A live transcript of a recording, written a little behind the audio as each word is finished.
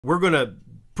We're going to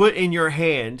put in your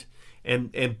hand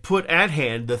and put at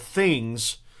hand the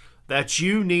things that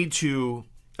you need to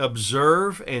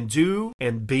observe and do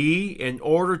and be in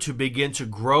order to begin to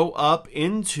grow up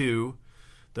into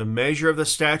the measure of the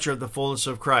stature of the fullness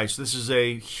of Christ. This is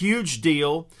a huge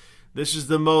deal. This is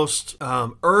the most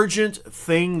urgent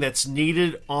thing that's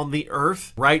needed on the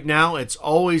earth. Right now, it's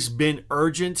always been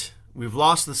urgent. We've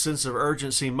lost the sense of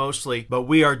urgency mostly, but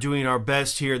we are doing our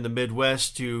best here in the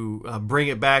Midwest to bring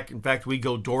it back. In fact, we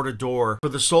go door to door for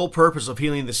the sole purpose of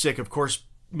healing the sick. Of course,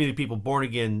 many people born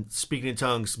again, speaking in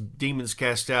tongues, demons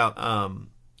cast out,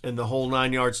 and the whole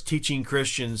 9 yards, teaching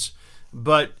Christians,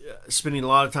 but spending a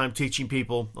lot of time teaching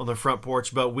people on the front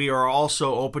porch. But we are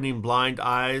also opening blind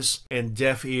eyes and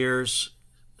deaf ears,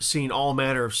 seeing all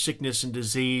manner of sickness and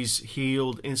disease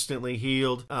healed, instantly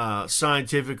healed,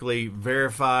 scientifically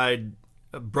verified,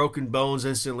 broken bones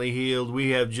instantly healed.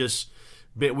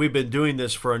 We've been doing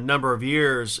this for a number of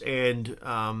years, and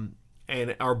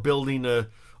are building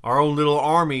our own little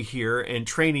army here and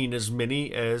training as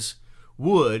many as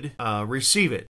would receive it.